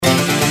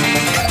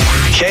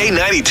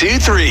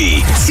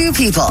K92-3. Two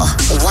people,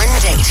 one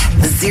date,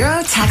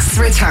 zero texts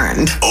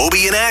returned.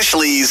 Obie and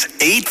Ashley's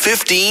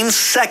 8:15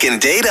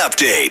 second date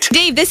update.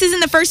 Dave, this isn't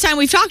the first time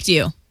we've talked to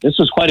you. This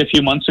was quite a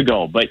few months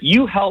ago, but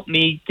you helped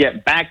me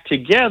get back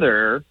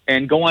together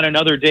and go on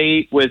another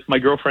date with my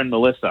girlfriend,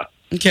 Melissa.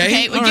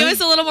 Okay, well, give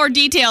us a little more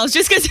details,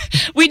 just because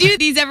we do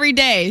these every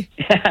day.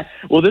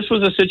 Well, this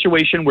was a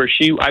situation where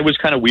I was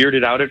kind of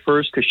weirded out at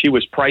first because she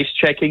was price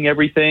checking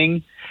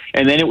everything.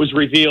 And then it was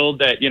revealed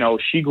that,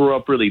 she grew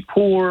up really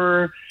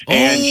poor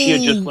and she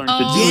had just learned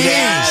to do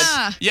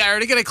that. Yeah, I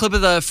already got a clip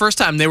of the first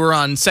time they were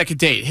on second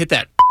date. Hit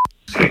that.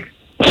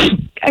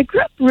 I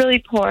grew up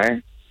really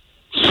poor.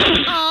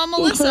 Oh,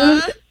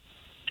 Melissa.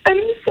 I'm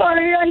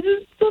sorry.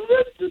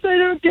 Sometimes I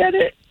don't get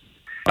it.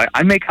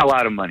 I make a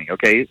lot of money,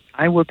 okay?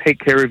 I will take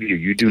care of you.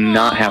 You do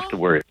not have to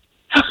worry.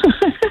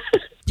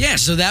 Yeah,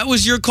 so that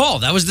was your call.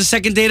 That was the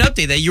second date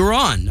update that you were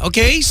on.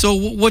 Okay, so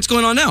what's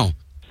going on now?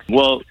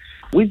 Well,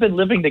 we've been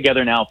living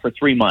together now for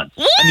 3 months.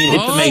 What? I mean,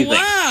 it's amazing.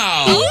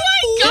 Wow. Oh,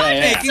 my God. Yeah. Hey,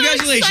 That's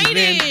congratulations, so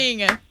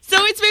exciting.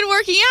 So it's been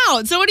working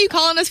out. So what are you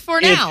calling us for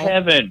now? It's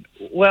heaven.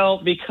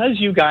 Well, because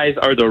you guys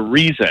are the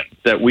reason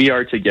that we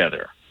are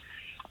together,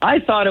 I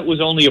thought it was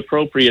only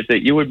appropriate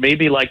that you would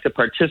maybe like to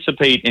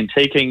participate in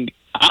taking...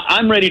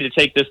 I'm ready to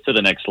take this to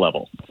the next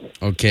level.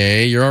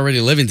 Okay, you're already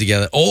living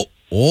together. Oh.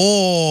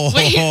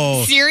 Wait,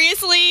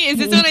 seriously? Is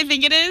this what I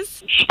think it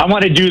is? I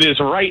want to do this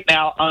right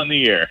now on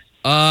the air.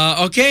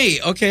 Okay.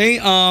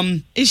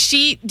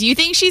 Do you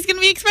think she's going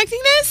to be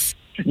expecting this?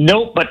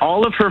 Nope, but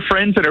all of her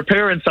friends and her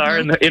parents are,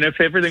 and if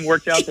everything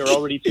worked out, they're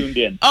already tuned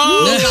in.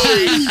 Oh,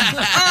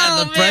 God.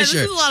 Oh, The pressure.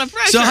 Man, this is a lot of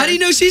pressure. So how do you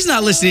know she's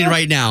not listening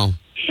right now?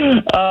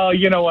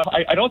 You know what?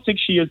 I don't think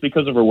she is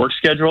because of her work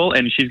schedule,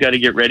 and she's got to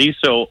get ready.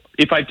 So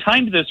if I've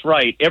timed this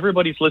right,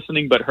 everybody's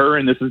listening but her,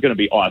 and this is going to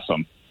be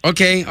awesome.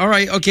 Okay, all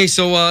right. Okay,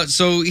 so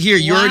here,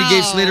 you already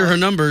gave Slater her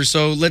number,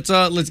 so let's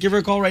give her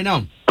a call right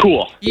now.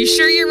 Cool. You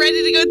sure you're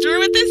ready to go through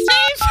with this,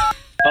 Dave?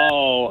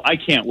 Oh, I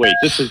can't wait.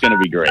 This is going to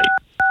be great.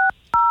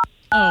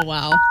 Oh,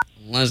 wow.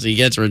 Unless he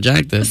gets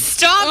rejected.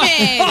 Stop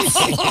it!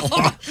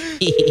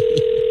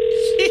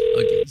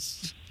 Okay.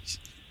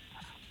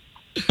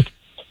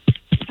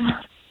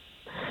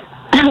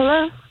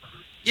 Hello?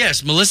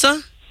 Yes,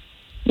 Melissa?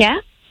 Yeah?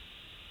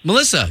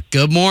 Melissa,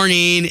 good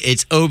morning.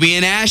 It's Obie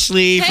and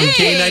Ashley from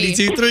Hey.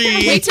 K92-3.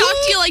 We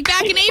talked to you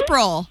back in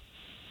April.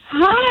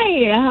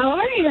 Hi, how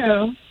are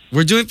you?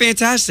 We're doing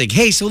fantastic.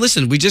 Hey, so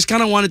listen, we just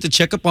kind of wanted to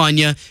check up on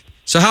you.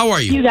 So how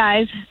are you? You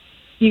guys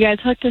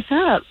hooked us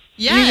up.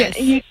 Yes.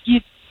 You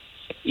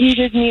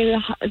did me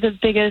the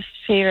biggest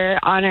favor,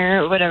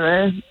 honor,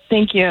 whatever.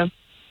 Thank you.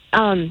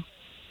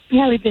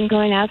 Yeah, we've been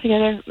going out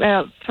together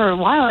for a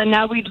while, and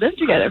now we live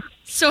together.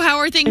 So how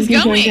are things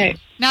Everything's going okay.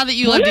 now that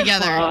you live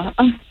together?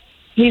 Wonderful.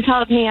 He's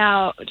helped me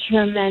out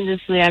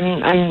tremendously.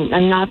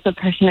 I'm not the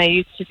person I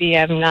used to be.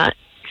 I'm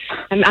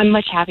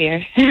much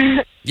happier.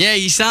 Yeah,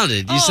 you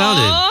sounded.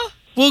 Aw.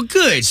 Well,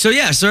 good. So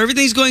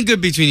everything's going good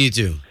between you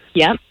two.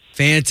 Yep.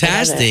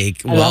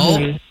 Fantastic. I love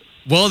him.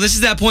 Well, this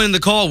is that point in the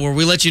call where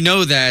we let you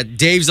know that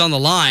Dave's on the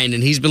line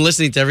and he's been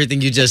listening to everything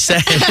you just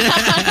said.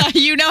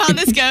 You know how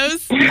this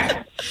goes?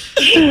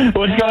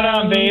 What's going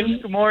on,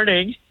 babe? Good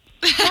morning.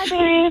 Hi,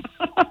 babe.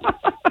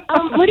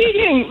 What are you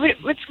doing?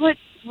 What's going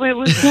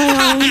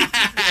on?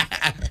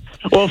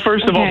 Well,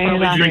 first of all, Okay,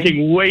 probably elaborate.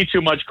 drinking way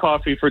too much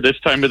coffee for this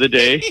time of the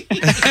day.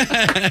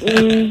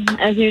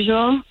 As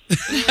usual.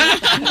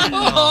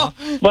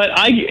 But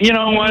you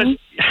know what?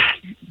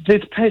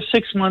 This past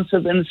 6 months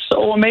have been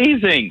so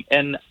amazing.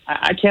 And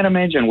I can't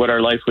imagine what our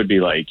life would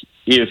be like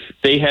if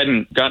they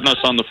hadn't gotten us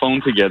on the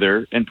phone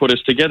together and put us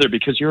together,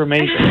 because you're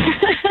amazing.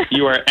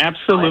 You are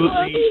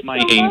absolutely my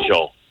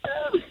angel.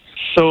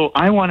 So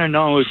I want to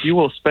know if you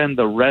will spend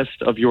the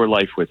rest of your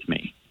life with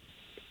me.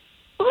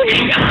 Oh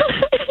my God.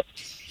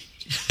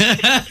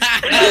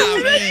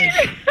 Oh, man.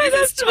 This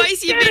is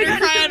twice you made her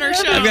cry on our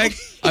show.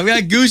 I've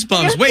got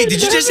goosebumps. Wait,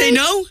 did you just say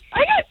no?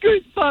 I got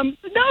goosebumps.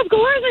 No, of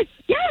course.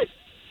 Yes.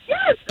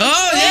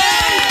 Oh, yeah!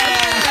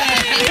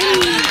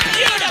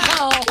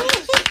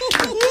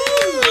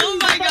 Oh,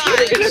 my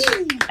gosh.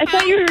 I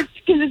thought you were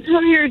going to tell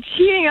me you were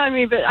cheating on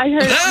me, but I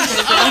heard.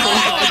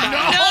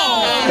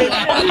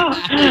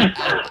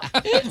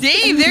 No.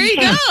 Dave, there you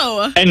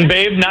go. And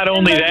babe, not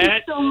only I love you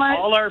that, so much.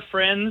 all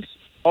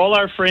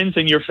our friends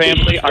and your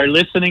family are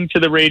listening to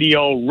the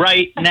radio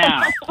right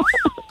now.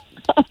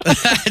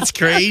 That's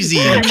crazy.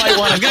 might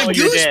wanna I've got call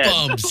your dad.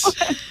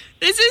 goosebumps.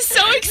 This is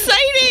so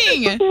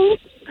exciting.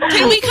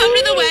 Can we come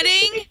to the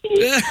wedding?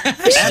 Oh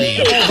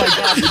my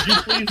God, would you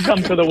please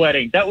come to the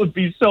wedding? That would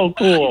be so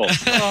cool.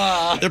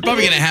 They're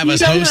probably going to have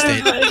us host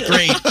it.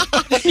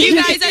 Great.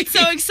 You guys, that's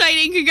so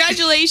exciting.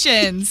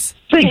 Congratulations.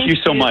 Thank you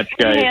so much,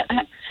 guys.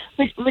 Yeah.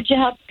 Would you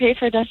help pay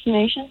for a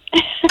destination?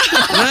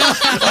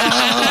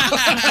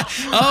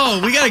 Oh,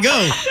 we got to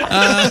go.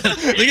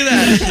 Look at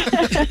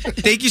that.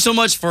 Thank you so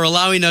much for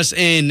allowing us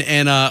in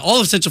and all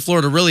of Central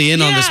Florida really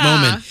in on this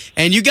moment.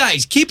 And you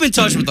guys, keep in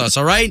touch with us,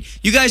 all right?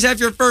 You guys have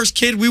your first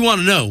kid. We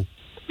want to know.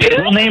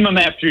 We'll name him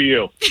after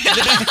you.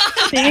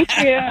 Thank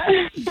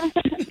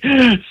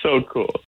you. So cool.